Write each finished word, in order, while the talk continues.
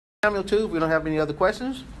Samuel 2, we don't have any other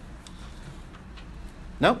questions?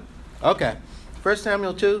 No? Okay. 1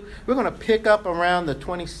 Samuel 2, we're going to pick up around the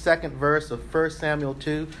 22nd verse of 1 Samuel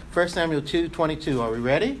 2. 1 Samuel 2:22. Are we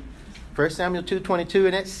ready? 1 Samuel 2:22,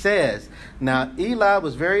 and it says, Now Eli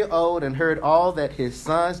was very old and heard all that his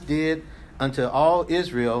sons did unto all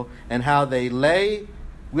Israel, and how they lay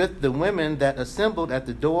with the women that assembled at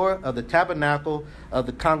the door of the tabernacle of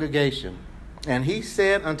the congregation. And he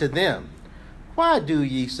said unto them, Why do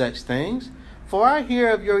ye such things? For I hear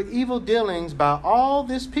of your evil dealings by all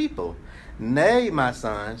this people. Nay, my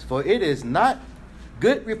sons, for it is not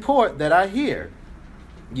good report that I hear.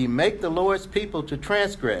 Ye make the Lord's people to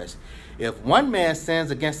transgress. If one man sins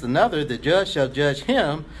against another, the judge shall judge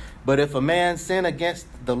him. But if a man sin against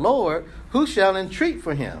the Lord, who shall entreat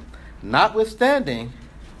for him? Notwithstanding,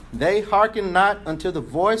 they hearken not unto the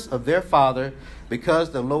voice of their father,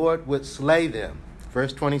 because the Lord would slay them.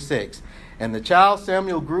 Verse 26. And the child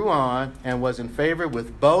Samuel grew on and was in favor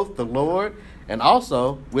with both the Lord and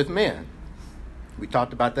also with men. We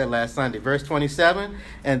talked about that last Sunday. Verse 27.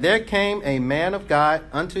 And there came a man of God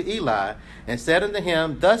unto Eli and said unto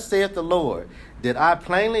him, Thus saith the Lord, Did I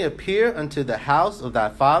plainly appear unto the house of thy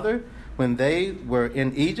father when they were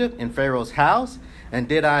in Egypt in Pharaoh's house? And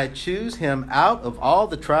did I choose him out of all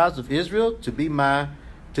the tribes of Israel to be my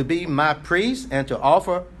priest and to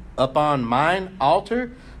offer upon mine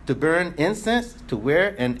altar, to burn incense, to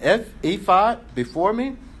wear an ephod before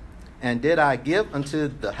me? And did I give unto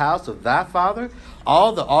the house of thy father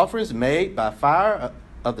all the offerings made by fire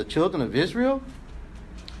of the children of Israel?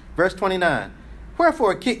 Verse 29.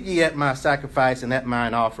 Wherefore kick ye at my sacrifice and at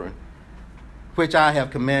mine offering, which I have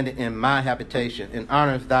commanded in my habitation, and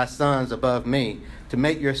honor thy sons above me, to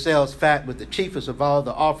make yourselves fat with the chiefest of all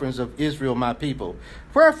the offerings of Israel my people.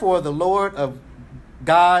 Wherefore the Lord of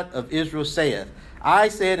God of Israel saith, I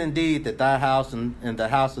said indeed that thy house and the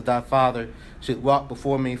house of thy father should walk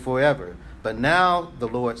before me forever. But now the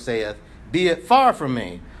Lord saith, Be it far from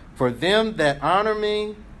me. For them that honor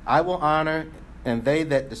me I will honor, and they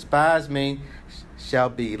that despise me shall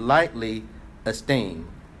be lightly esteemed.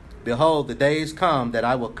 Behold, the days come that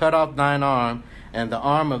I will cut off thine arm and the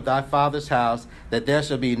arm of thy father's house, that there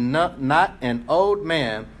shall be not an old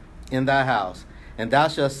man in thy house. And thou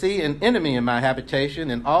shalt see an enemy in my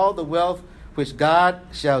habitation, and all the wealth which God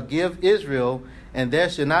shall give Israel, and there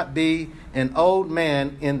shall not be an old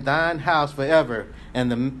man in thine house forever.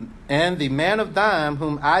 And the man of thine,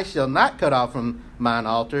 whom I shall not cut off from mine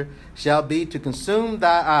altar, shall be to consume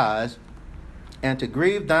thy eyes, and to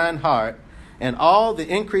grieve thine heart. And all the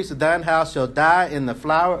increase of thine house shall die in the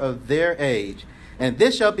flower of their age. And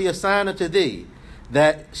this shall be a sign unto thee,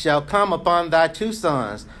 that shall come upon thy two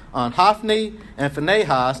sons, on Hophni and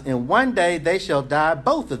Phinehas. In one day they shall die,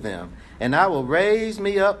 both of them. And I will raise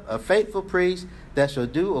me up a faithful priest, that shall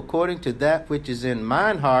do according to that which is in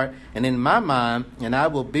mine heart and in my mind. And I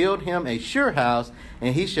will build him a sure house,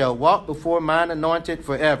 and he shall walk before mine anointed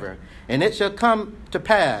forever. And it shall come to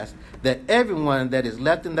pass, that everyone that is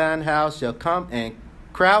left in thine house shall come and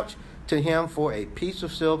crouch to him for a piece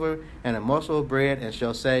of silver and a morsel of bread, and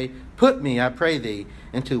shall say, Put me, I pray thee,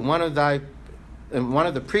 into one of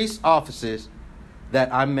the priest's offices,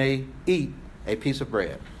 that I may eat a piece of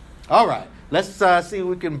bread. All right, let's see if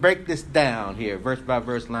we can break this down here, verse by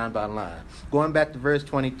verse, line by line. Going back to verse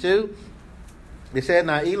 22, it said,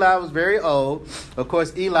 Now Eli was very old. Of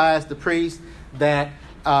course, Eli is the priest that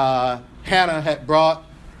Hannah had brought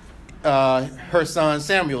her son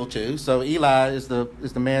Samuel to. So Eli is the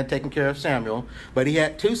man taking care of Samuel. But he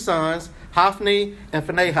had two sons, Hophni and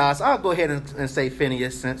Phinehas. I'll go ahead and say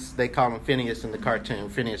Phineas, since they call him Phineas in the cartoon,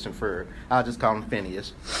 Phineas and Ferb. I'll just call him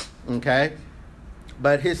Phineas. Okay?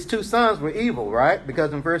 But his two sons were evil, right?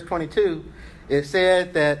 Because in verse 22, it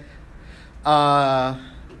said that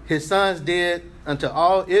his sons did unto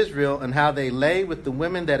all Israel, and how they lay with the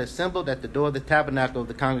women that assembled at the door of the tabernacle of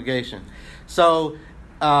the congregation. So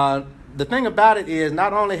the thing about it is,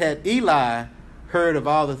 not only had Eli heard of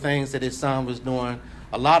all the things that his son was doing,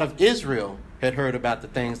 a lot of Israel had heard about the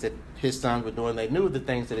things that his sons were doing. They knew the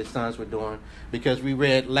things that his sons were doing, because we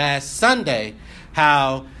read last Sunday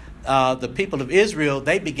how the people of Israel,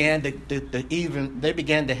 they began to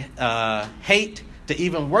hate to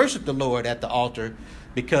even worship the Lord at the altar,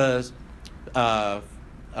 because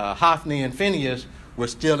Hophni and Phinehas were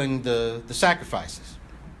stealing the sacrifices.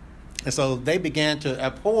 And so they began to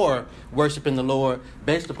abhor worshiping the Lord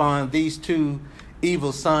based upon these two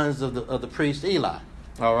evil sons of the priest Eli.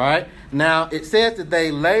 All right. Now it says that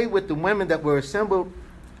they lay with the women that were assembled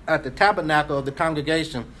at the tabernacle of the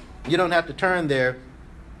congregation. You don't have to turn there,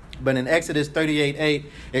 but in Exodus 38:8,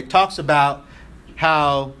 it talks about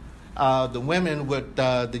how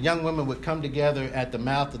the young women would come together at the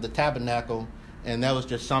mouth of the tabernacle, and that was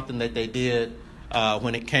just something that they did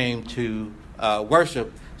when it came to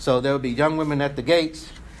worship. So there would be young women at the gates,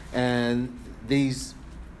 and these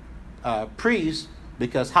priests,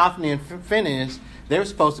 because Hophni and Phinehas, they were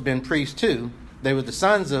supposed to have been priests too. They were the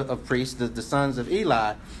sons of priests, the sons of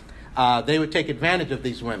Eli. They would take advantage of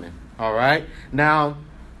these women. All right. Now,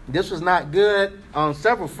 this was not good on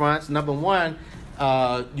several fronts. Number one,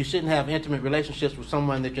 you shouldn't have intimate relationships with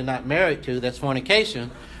someone that you're not married to. That's fornication.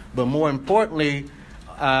 But more importantly,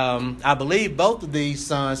 I believe both of these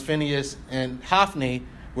sons, Phinehas and Hophni,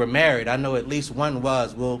 were married. I know at least one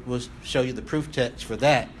was. We'll show you the proof text for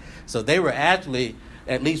that. So they were actually,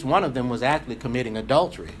 at least one of them was actually committing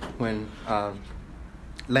adultery when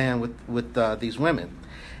laying with these women.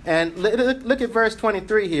 And look at verse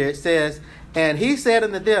 23 here. It says, and he said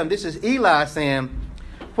unto them, this is Eli saying,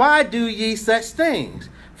 why do ye such things?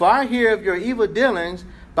 For I hear of your evil dealings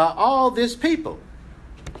by all this people.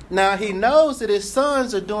 Now he knows that his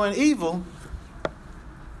sons are doing evil,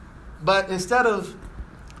 but instead of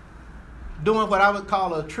doing what I would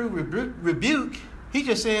call a true rebuke, he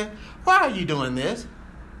just saying, why are you doing this?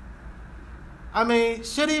 I mean,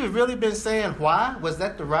 should he have really been saying why? Was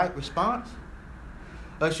that the right response?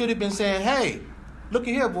 Or should he have been saying, hey, look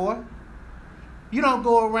at here, boy. You don't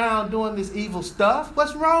go around doing this evil stuff.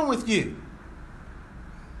 What's wrong with you?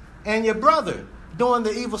 And your brother doing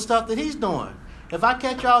the evil stuff that he's doing. If I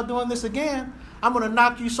catch y'all doing this again, I'm going to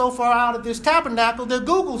knock you so far out of this tabernacle that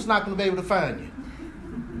Google's not going to be able to find you.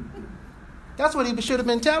 That's what he should have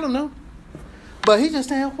been telling them. But he's just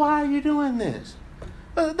saying, why are you doing this?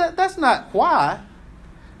 That's not why.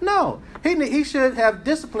 No, he should have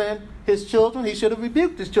disciplined his children. He should have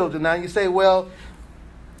rebuked his children. Now you say, well,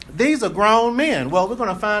 these are grown men. Well, we're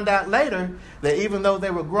going to find out later that even though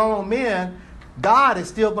they were grown men, God is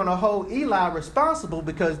still going to hold Eli responsible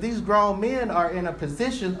because these grown men are in a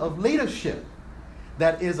position of leadership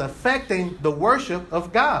that is affecting the worship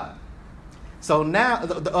of God. So now,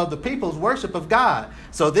 of the people's worship of God.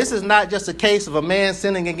 So this is not just a case of a man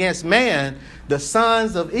sinning against man. The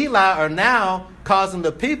sons of Eli are now causing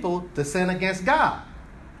the people to sin against God.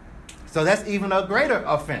 So that's even a greater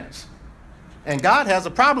offense. And God has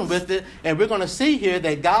a problem with it. And we're going to see here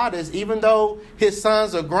that God is, even though his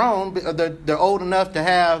sons are grown, they're old enough to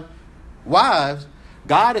have wives,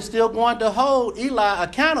 God is still going to hold Eli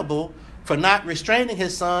accountable for not restraining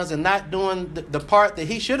his sons and not doing the part that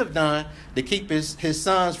he should have done to keep his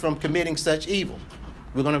sons from committing such evil.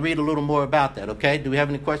 We're going to read a little more about that, okay? Do we have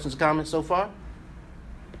any questions or comments so far?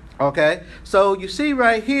 Okay, so you see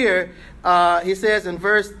right here, he says in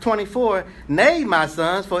verse 24, nay, my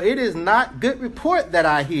sons, for it is not good report that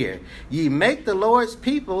I hear. Ye make the Lord's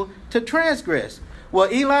people to transgress.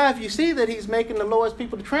 Well, Eli, if you see that he's making the Lord's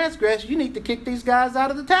people to transgress, you need to kick these guys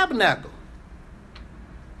out of the tabernacle.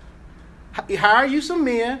 Hire you some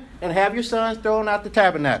men and have your sons thrown out the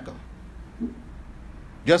tabernacle.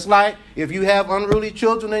 Just like if you have unruly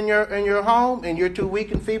children in your home and you're too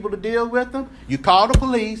weak and feeble to deal with them, you call the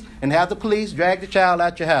police and have the police drag the child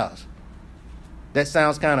out your house. That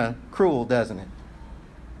sounds kind of cruel, doesn't it?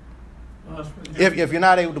 Well, if you're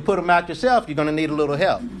not able to put them out yourself, you're going to need a little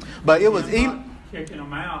help. But it was kicking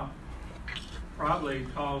them out probably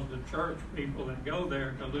caused the church people that go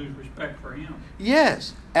there to lose respect for him.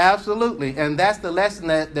 Yes, absolutely. And that's the lesson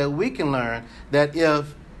that we can learn, that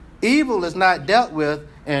if evil is not dealt with,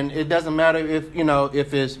 and it doesn't matter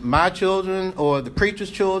if it's my children or the preacher's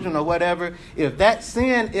children or whatever, if that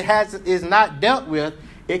sin is not dealt with,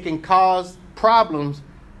 it can cause problems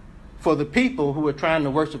for the people who are trying to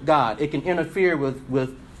worship God. It can interfere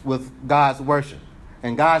with God's worship.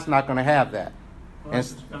 And God's not going to have that. Well,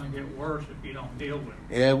 it's going to get worse if you don't deal with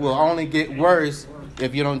it. It will only get worse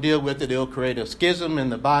if you don't deal with it. It'll create a schism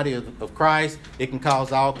in the body of Christ. It can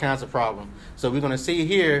cause all kinds of problems. So we're going to see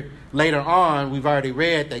here later on, we've already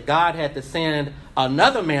read that God had to send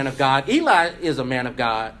another man of God. Eli is a man of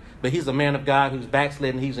God, but he's a man of God who's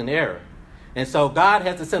backslidden. He's in error. And so God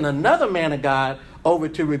has to send another man of God over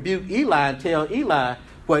to rebuke Eli and tell Eli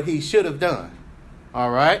what he should have done.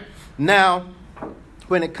 All right. Now,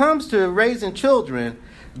 when it comes to raising children,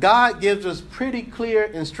 God gives us pretty clear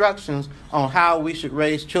instructions on how we should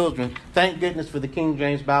raise children. Thank goodness for the King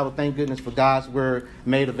James Bible. Thank goodness for God's word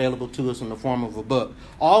made available to us in the form of a book.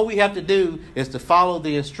 All we have to do is to follow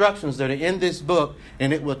the instructions that are in this book,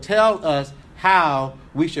 and it will tell us how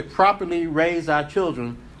we should properly raise our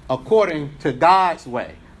children according to God's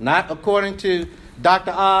way. Not according to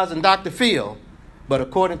Dr. Oz and Dr. Phil, but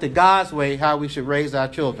according to God's way, how we should raise our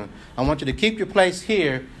children. I want you to keep your place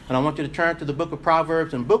here, and I want you to turn to the book of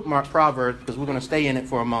Proverbs and bookmark Proverbs, because we're going to stay in it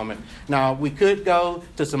for a moment. Now, we could go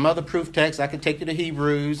to some other proof texts. I can take you to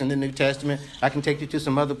Hebrews in the New Testament. I can take you to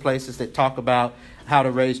some other places that talk about how to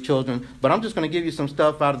raise children. But I'm just going to give you some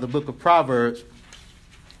stuff out of the book of Proverbs,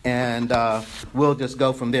 and we'll just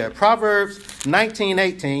go from there. Proverbs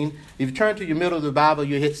 19:18. If you turn to your middle of the Bible,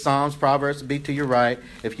 you hit Psalms. Proverbs will be to your right.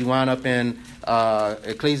 If you wind up in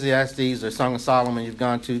Ecclesiastes or Song of Solomon, you've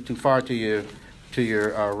gone too far to your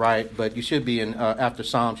right. But you should be in after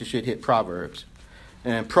Psalms. You should hit Proverbs.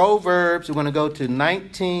 And Proverbs, we're going to go to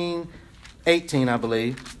 19:18, I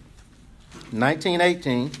believe.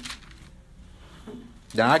 19:18.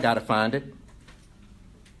 Now I got to find it.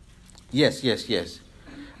 Yes.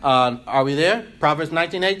 Are we there? Proverbs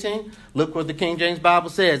 19:18. Look what the King James Bible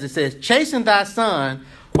says. It says, "Chasten thy son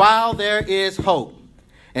while there is hope,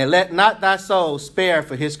 and let not thy soul spare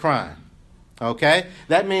for his crime." Okay?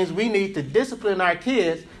 That means we need to discipline our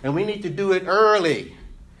kids, and we need to do it early,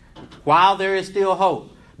 while there is still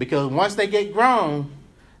hope. Because once they get grown,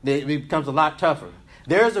 it becomes a lot tougher.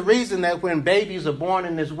 There's a reason that when babies are born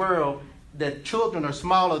in this world, that children are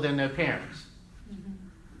smaller than their parents.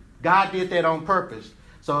 God did that on purpose.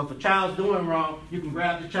 So if a child's doing wrong, you can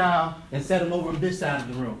grab the child and set him over on this side of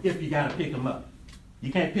the room if you got to pick him up.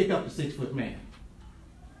 You can't pick up a 6-foot man.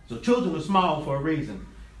 So children are small for a reason.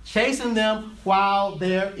 Chasing them while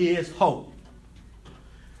there is hope.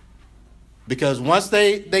 Because once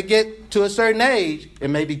they get to a certain age,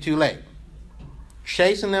 it may be too late.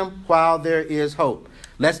 Chasing them while there is hope.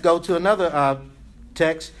 Let's go to another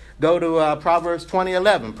text. Go to Proverbs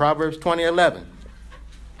 20:11. Proverbs 20:11.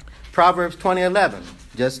 Proverbs 20:11.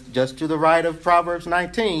 Just to the right of Proverbs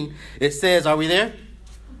 19. It says, are we there?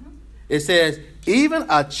 Mm-hmm. It says, "Even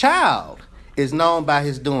a child is known by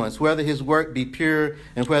his doings, whether his work be pure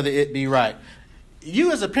and whether it be right."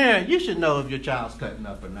 You as a parent, you should know if your child's cutting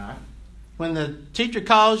up or not. When the teacher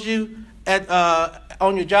calls you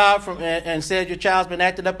on your job and says your child's been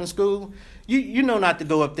acting up in school, you know not to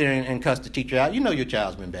go up there and cuss the teacher out. You know your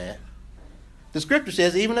child's been bad. The scripture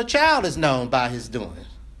says even a child is known by his doings.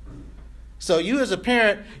 So you as a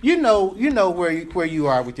parent, you know where you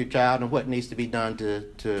are with your child and what needs to be done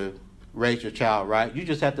to raise your child right. You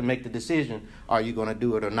just have to make the decision, are you going to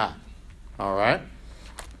do it or not? All right?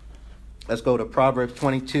 Let's go to Proverbs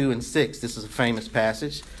 22:6. This is a famous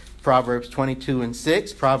passage. Proverbs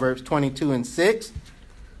 22:6. Proverbs 22:6.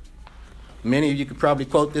 Many of you could probably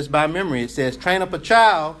quote this by memory. It says, "Train up a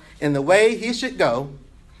child in the way he should go,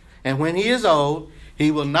 and when he is old, he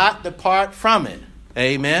will not depart from it."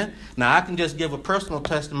 Amen. Now, I can just give a personal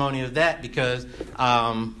testimony of that because,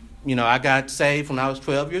 I got saved when I was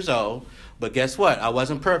 12 years old. But guess what? I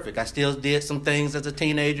wasn't perfect. I still did some things as a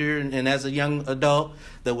teenager and as a young adult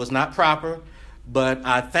that was not proper. But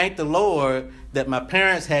I thank the Lord that my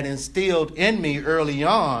parents had instilled in me early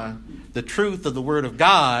on the truth of the Word of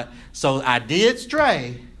God. So I did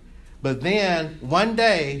stray. But then one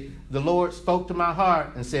day, the Lord spoke to my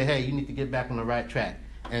heart and said, "Hey, you need to get back on the right track."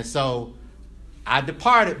 And so I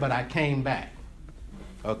departed, but I came back.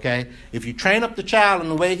 Okay? If you train up the child in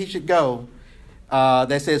the way he should go,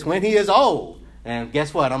 that says when he is old, and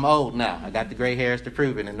guess what? I'm old now. I got the gray hairs to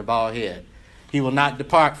prove it and the bald head. He will not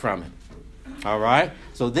depart from it. All right?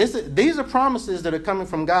 So these are promises that are coming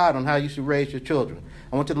from God on how you should raise your children.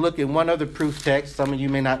 I want you to look at one other proof text. Some of you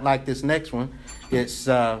may not like this next one. It's, is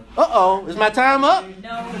my time up?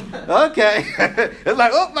 No. Okay. It's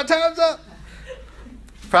like, my time's up.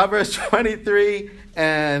 Proverbs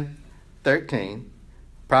 23:13.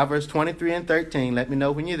 Proverbs 23:13. Let me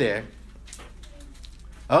know when you're there.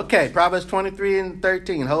 Okay, Proverbs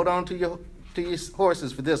 23:13. Hold on to your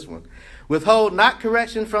horses for this one. "Withhold not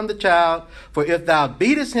correction from the child, for if thou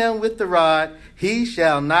beatest him with the rod, he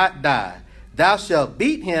shall not die. Thou shalt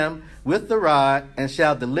beat him with the rod, and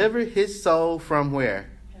shall deliver his soul from" where?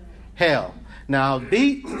 Hell. Now,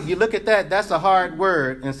 beat, you look at that, that's a hard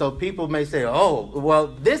word. And so people may say,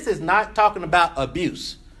 this is not talking about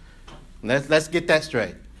abuse. Let's get that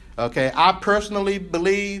straight. Okay, I personally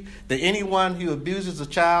believe that anyone who abuses a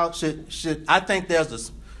child should I think I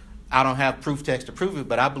don't have proof text to prove it,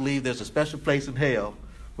 but I believe there's a special place in hell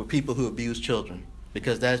for people who abuse children.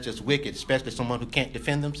 Because that's just wicked, especially someone who can't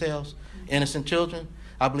defend themselves, innocent children.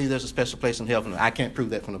 I believe there's a special place in hell for them. I can't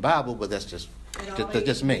prove that from the Bible, but that's just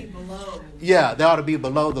me. Yeah, they ought to be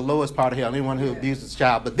below the lowest part of hell, anyone who abuses a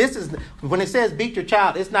child. But this is, when it says beat your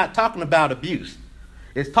child, it's not talking about abuse.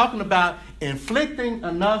 It's talking about inflicting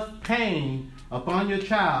enough pain upon your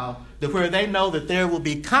child to where they know that there will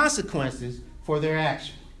be consequences for their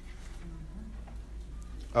action.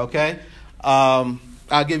 Okay?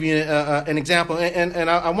 I'll give you an example. And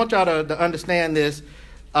I want y'all to understand this.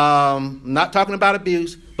 Not talking about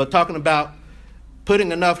abuse, but talking about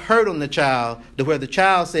putting enough hurt on the child to where the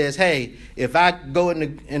child says, hey, if I go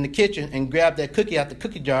in the kitchen and grab that cookie out the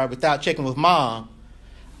cookie jar without checking with mom,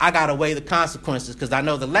 I got to weigh the consequences, because I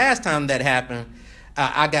know the last time that happened,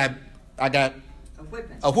 I got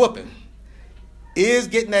a whooping. Is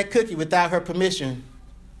getting that cookie without her permission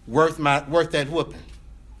worth that whooping?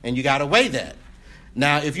 And you got to weigh that.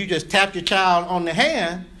 Now, if you just tap your child on the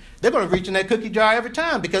hand, they're going to reach in that cookie jar every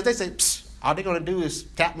time, because they say, psst, all they're going to do is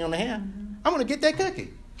tap me on the hand. I'm going to get that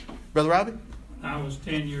cookie. Brother Robbie? When I was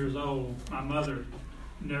 10 years old, my mother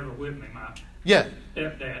never whipped me. My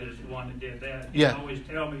stepdad is the one that did that. He'd always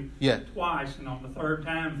tell me twice, and on the third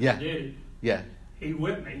time he did it, he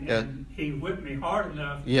whipped me. And he whipped me hard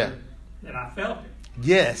enough that I felt it.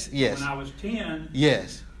 Yes. When I was 10,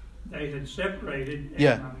 they had separated,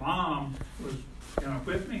 and my mom was going to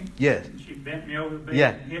whip me. Yes. And she bent me over the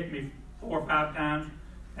bed and hit me 4 or 5 times,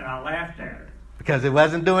 and I laughed at her. Because it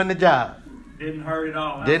wasn't doing the job. Didn't hurt at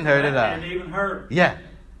all. Didn't hurt at all. Didn't even hurt. Yeah.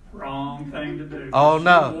 Wrong thing to do. Oh,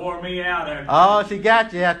 no. She wore me out after that. She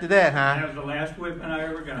got you after that, huh? That was the last whipping I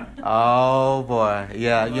ever got. Oh, boy.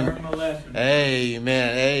 Yeah. Learned my lesson.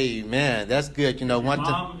 Amen. That's good. You know, if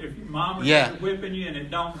your mom is whipping you and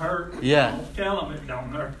it don't hurt, don't tell them it don't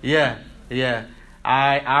hurt. Yeah.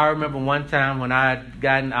 I remember one time when I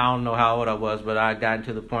don't know how old I was, but I had gotten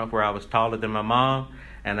to the point where I was taller than my mom,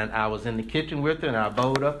 and then I was in the kitchen with her, and I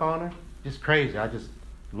bowed up on her. Just crazy. I just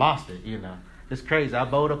lost it, Just crazy. I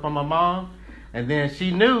bowed up on my mom, and then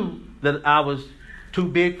she knew that I was too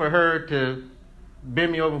big for her to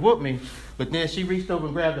bend me over and whoop me, but then she reached over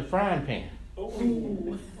and grabbed a frying pan.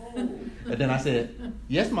 And then I said,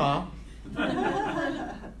 yes, Mom.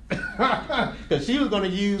 Because she was going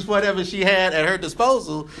to use whatever she had at her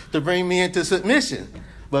disposal to bring me into submission.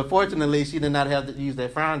 But fortunately, she did not have to use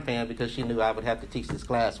that frying pan, because she knew I would have to teach this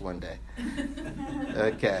class one day.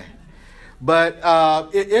 Okay. But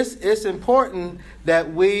it's important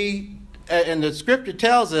that we, and the scripture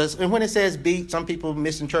tells us, and when it says beat, some people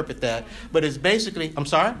misinterpret that, but it's basically, I'm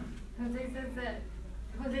sorry?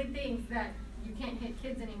 Jose thinks that you can't hit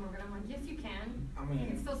kids anymore, but I'm like, yes, you can. You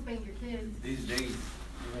can still spank your kids. These days,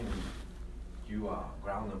 you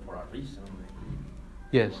ground them for a reason.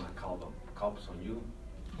 Yes. You want to call them cops on you.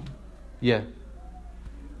 Yeah.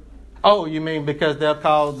 Oh, you mean because they'll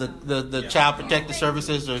call the Child Protective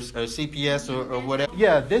Services or CPS or whatever?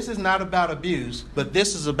 Yeah, this is not about abuse, but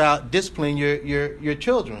this is about disciplining your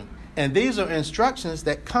children. And these are instructions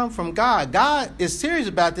that come from God. God is serious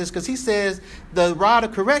about this, because he says the rod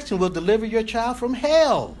of correction will deliver your child from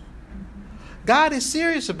hell. God is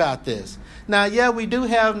serious about this. Now, we do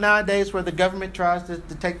have nowadays where the government tries to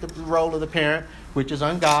take the role of the parent, which is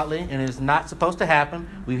ungodly and is not supposed to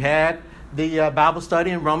happen. We've had the Bible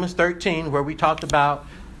study in Romans 13 where we talked about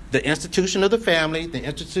the institution of the family, the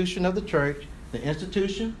institution of the church, the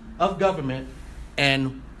institution of government,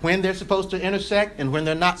 and when they're supposed to intersect and when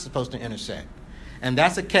they're not supposed to intersect. And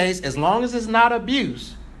that's a case, as long as it's not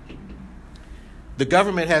abuse, the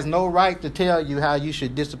government has no right to tell you how you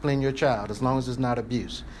should discipline your child, as long as it's not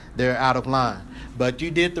abuse. They're out of line. But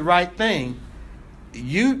you did the right thing.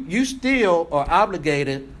 You still are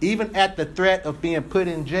obligated, even at the threat of being put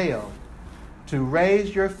in jail, to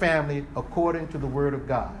raise your family according to the word of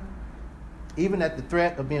God. Even at the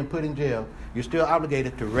threat of being put in jail, you're still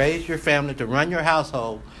obligated to raise your family, to run your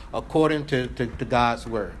household according to God's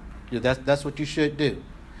word. That's what you should do.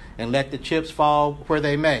 And let the chips fall where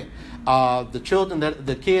they may.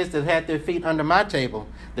 The kids that had their feet under my table,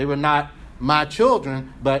 they were not my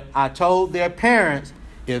children, but I told their parents,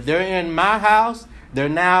 if they're in my house, they're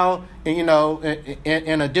now, in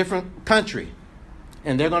a different country,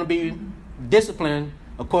 and they're going to be disciplined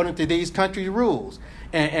according to these country rules.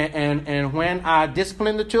 And when I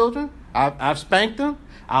discipline the children, I've spanked them,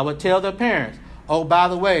 I would tell their parents, oh, by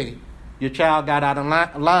the way, your child got out of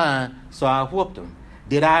line, so I whooped them.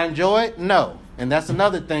 Did I enjoy it? No. And that's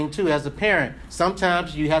another thing, too, as a parent.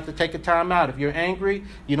 Sometimes you have to take a time out. If you're angry,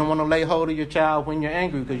 you don't want to lay hold of your child when you're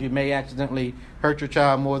angry, because you may accidentally hurt your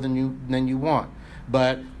child more than you want.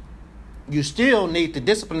 But you still need to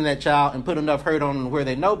discipline that child and put enough hurt on them where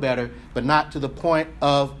they know better, but not to the point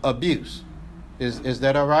of abuse. Is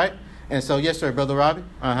that all right? And so, yes, sir, Brother Robbie?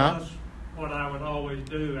 That's what I would always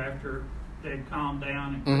do after they'd calm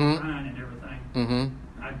down and quit crying and everything. Mm-hmm.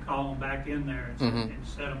 I'd call them back in there and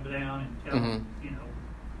set them down and tell them,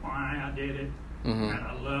 why I did it. And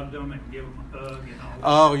I loved them and give them a hug and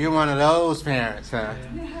all. Oh, you're one of those parents, huh?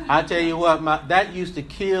 Yeah. I tell you what, that used to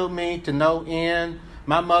kill me to no end.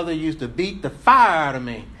 My mother used to beat the fire out of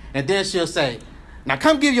me. And then she'll say, now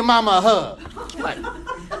come give your mama a hug. Like,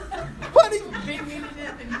 what?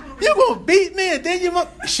 You gonna beat me? And then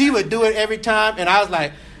she would do it every time. And I was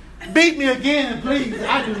like, beat me again, please.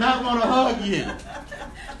 I do not want to hug you.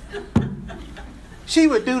 She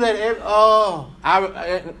would do that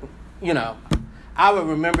I would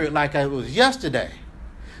remember it like it was yesterday.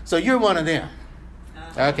 So you're one of them.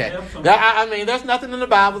 Okay. I mean, there's nothing in the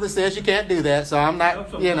Bible that says you can't do that. So I'm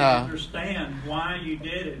not, understand why you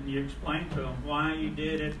did it, and you explain to them why you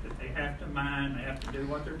did it, that they have to mind, they have to do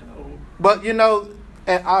what they're told. But,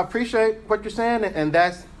 I appreciate what you're saying, and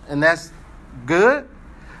that's good.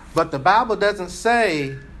 But the Bible doesn't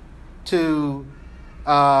say to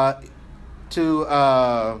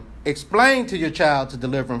explain to your child to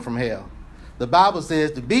deliver him from hell. The Bible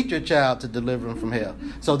says to beat your child to deliver him from hell.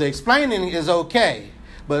 So the explaining is okay.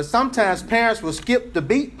 But sometimes parents will skip the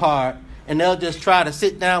beat part and they'll just try to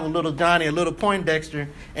sit down with little Johnny or little Poindexter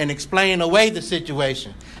and explain away the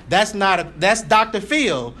situation. That's Dr.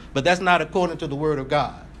 Phil, but that's not according to the Word of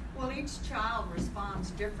God. Well, each child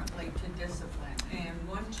responds differently to discipline. And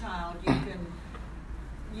one child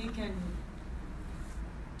you can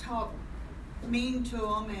talk mean to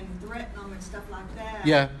them and threaten them and stuff like that.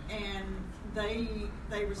 Yeah. And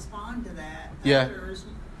they respond to that. Yeah. Others,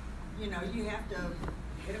 you have to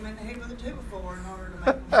hit them in the head with a 2-by-4 in order to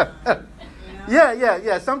make them mind.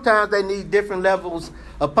 Yeah. Sometimes they need different levels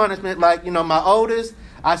of punishment. Like, my oldest,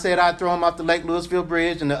 I said I'd throw him off the Lake Louisville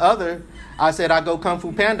Bridge, and the other, I said I'd go Kung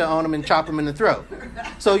Fu Panda on him and chop him in the throat.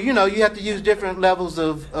 So, you have to use different levels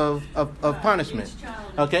of punishment.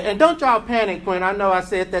 Okay, and don't y'all panic, Quinn. I know I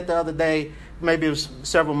said that the other day. Maybe it was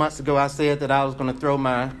several months ago, I said that I was going to throw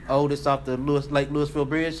my oldest off the Lake Louisville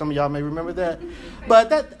Bridge. Some of y'all may remember that.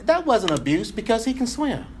 But that wasn't abuse because he can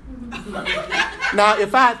swim. Now,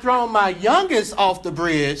 if I had thrown my youngest off the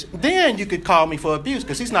bridge, then you could call me for abuse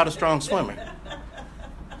because he's not a strong swimmer.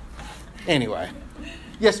 Anyway.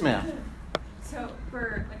 Yes, ma'am. So,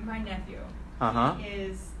 for my nephew, he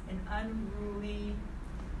is an unruly,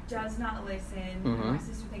 does not listen. My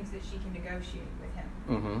sister thinks that she can negotiate with him.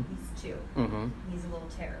 He's 2. He's a little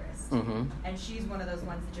terrorist. And she's one of those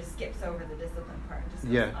ones that just skips over the discipline part and just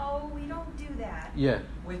goes, oh, we don't do that. Yeah.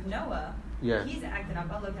 With Noah, he's acting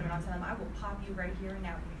up. I'll look at him and I'll tell him, I will pop you right here and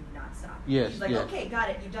now if you do not stop. Yes. He's like, okay, got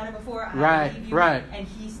it. You've done it before. Right. And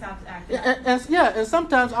he stops acting up. And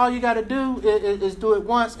sometimes all you got to do is do it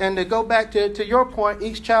once. And to go back to your point,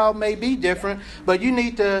 each child may be different, but you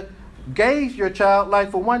need to gauge your child.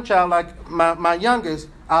 Like for one child, like my youngest,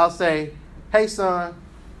 I'll say, hey, son,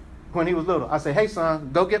 when he was little, I say, hey,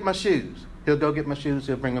 son, go get my shoes. He'll go get my shoes.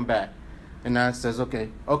 He'll bring them back. And I says,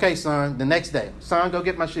 okay, son, the next day, son, go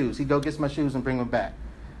get my shoes. He go gets my shoes and bring them back.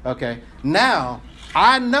 Okay. Now,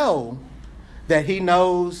 I know that he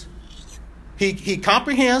knows, he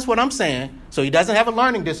comprehends what I'm saying, so he doesn't have a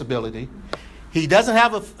learning disability. He doesn't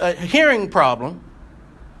have a hearing problem.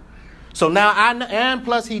 So now and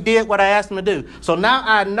plus he did what I asked him to do. So now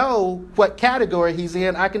I know what category he's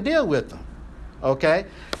in. I can deal with him. Okay.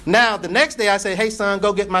 Now the next day I say, hey son,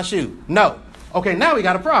 go get my shoe. No. Okay. Now we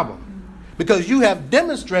got a problem because you have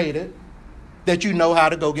demonstrated that you know how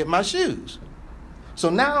to go get my shoes. So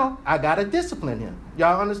now I got to discipline him.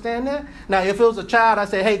 Y'all understand that? Now, if it was a child, I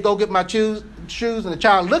say, hey, go get my shoes, and the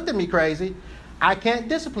child looked at me crazy, I can't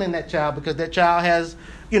discipline that child because that child has,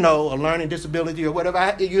 a learning disability or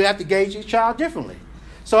whatever. You have to gauge each child differently.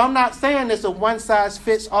 So I'm not saying it's a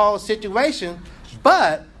one-size-fits-all situation,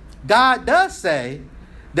 but God does say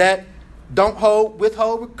that don't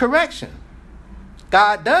withhold correction.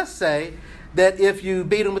 God does say that if you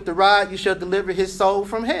beat him with the rod, you shall deliver his soul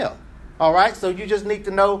from hell. All right, so you just need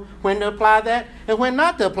to know when to apply that and when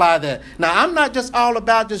not to apply that. Now, I'm not just all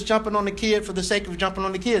about just jumping on the kid for the sake of jumping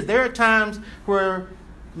on the kids. There are times where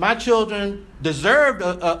my children deserved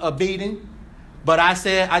a beating, but I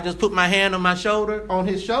just put my hand on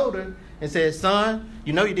his shoulder and said, son,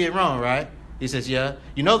 you know you did wrong, right? He says, yeah.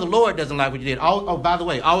 You know the Lord doesn't like what you did. Oh, by the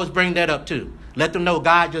way, always bring that up too. Let them know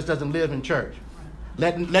God just doesn't live in church.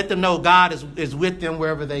 Let them know God is with them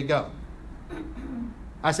wherever they go.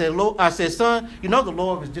 I said, son, you know the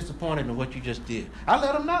Lord was disappointed in what you just did. I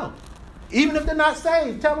let them know. Even if they're not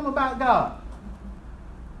saved, tell them about God.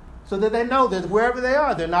 So that they know that wherever they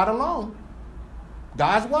are, they're not alone.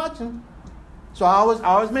 God's watching. So I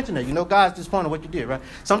always mention that. God's disappointed in what you did, right?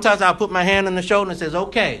 Sometimes I'll put my hand on the shoulder and says,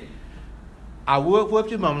 okay, I would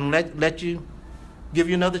whoop you, but I'm going to let you give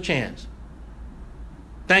you another chance.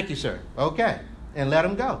 Thank you, sir. Okay. And let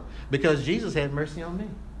him go. Because Jesus had mercy on me.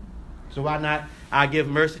 So why not? I give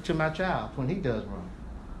mercy to my child when he does wrong.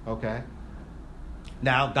 Okay.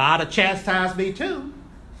 Now, God will chastise me too.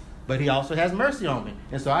 but he also has mercy on me.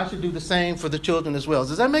 And so I should do the same for the children as well.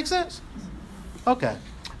 Does that make sense? Okay.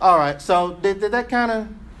 All right. So did that kind of,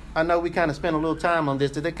 I know we kind of spent a little time on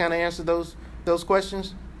this. Did that kind of answer those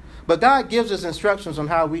questions? But God gives us instructions on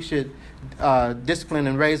how we should discipline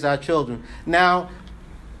and raise our children. Now,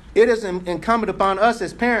 it is incumbent upon us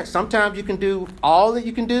as parents. Sometimes you can do all that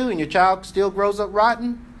you can do and your child still grows up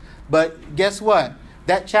rotten. But guess what?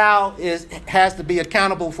 That child has to be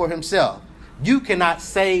accountable for himself. You cannot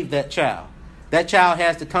save that child. That child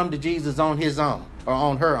has to come to Jesus on his own or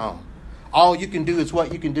on her own. All you can do is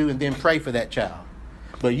what you can do and then pray for that child.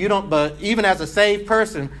 But even as a saved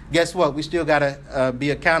person, guess what? We still got to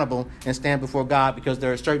be accountable and stand before God, because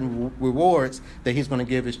there are certain rewards that he's going to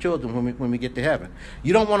give his children when we get to heaven.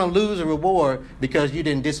 You don't want to lose a reward because you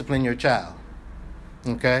didn't discipline your child.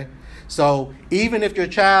 Okay? So even if your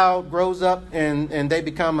child grows up and they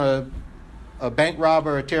become a bank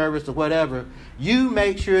robber, a terrorist, or whatever, you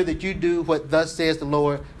make sure that you do what thus says the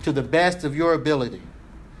Lord to the best of your ability.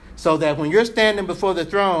 So that when you're standing before the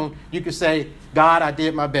throne, you can say, God, I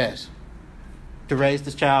did my best to raise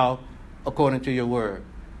this child according to your word.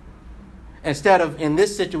 Instead of, in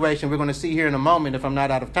this situation, we're going to see here in a moment, if I'm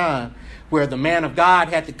not out of time, where the man of God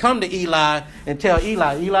had to come to Eli and tell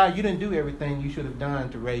Eli, you didn't do everything you should have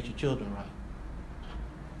done to raise your children right.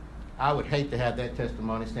 I would hate to have that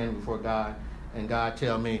testimony standing before God and God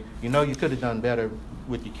tell me, you could have done better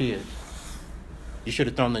with your kids. You should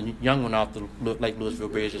have thrown the young one off the Lake Louisville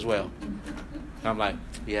Bridge as well. I'm like,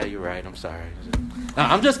 yeah, you're right. I'm sorry. No,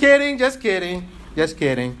 I'm just kidding.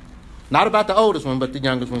 Not about the oldest one, but the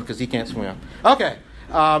youngest one, because he can't swim. Okay.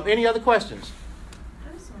 Any other questions?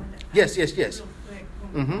 I just wanted to Yes. real quick,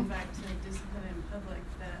 when we go back to discipline in public,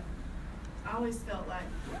 that I always felt like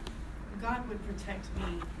God would protect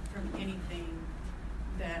me from anything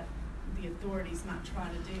that the authorities might try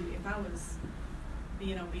to do if I was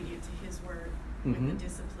being obedient to his word with the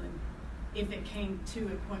discipline. If it came to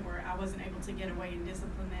a point where I wasn't able to get away and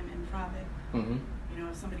discipline them in private,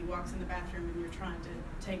 if somebody walks in the bathroom and you're trying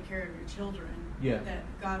to take care of your children, that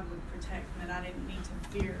God would protect, and that I didn't need to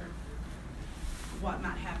fear what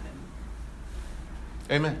might happen.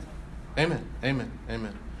 Amen.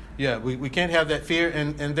 Yeah, we can't have that fear,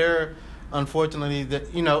 and there, unfortunately,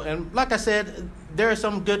 and like I said, there are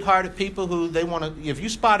some good-hearted people who they want to, if you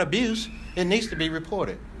spot abuse, it needs to be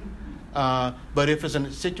reported. But if it's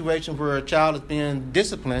a situation where a child is being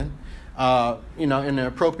disciplined, in an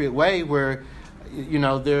appropriate way, where you're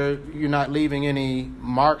not leaving any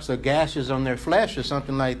marks or gashes on their flesh or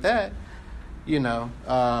something like that,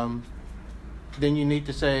 then you need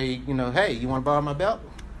to say, hey, you want to borrow my belt?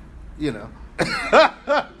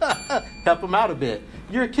 Help them out a bit.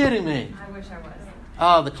 You're kidding me. I wish I was.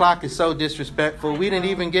 Oh, the clock is so disrespectful. We didn't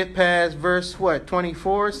even get past verse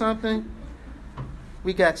 24 or something.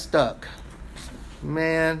 We got stuck.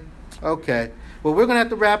 Man. Okay. Well, we're going to have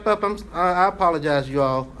to wrap up. I apologize, you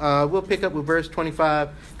all. We'll pick up with verse 25.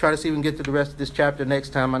 Try to see if we can get to the rest of this chapter next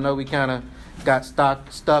time. I know we kind of got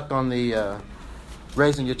stuck on the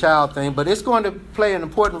raising your child thing, but it's going to play an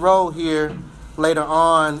important role here later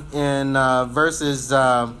on in verses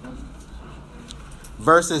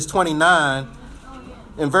 29.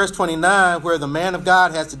 In verse 29, where the man of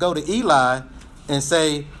God has to go to Eli and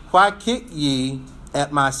say, why kick ye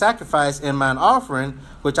at my sacrifice and mine offering,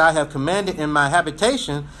 which I have commanded in my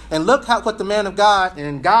habitation? And look what the man of God,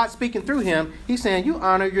 and God speaking through him, he's saying, you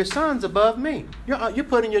honor your sons above me. You're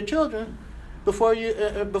putting your children before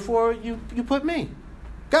you put me,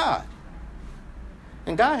 God.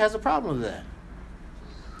 And God has a problem with that.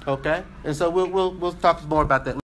 Okay? And so we'll talk more about that later.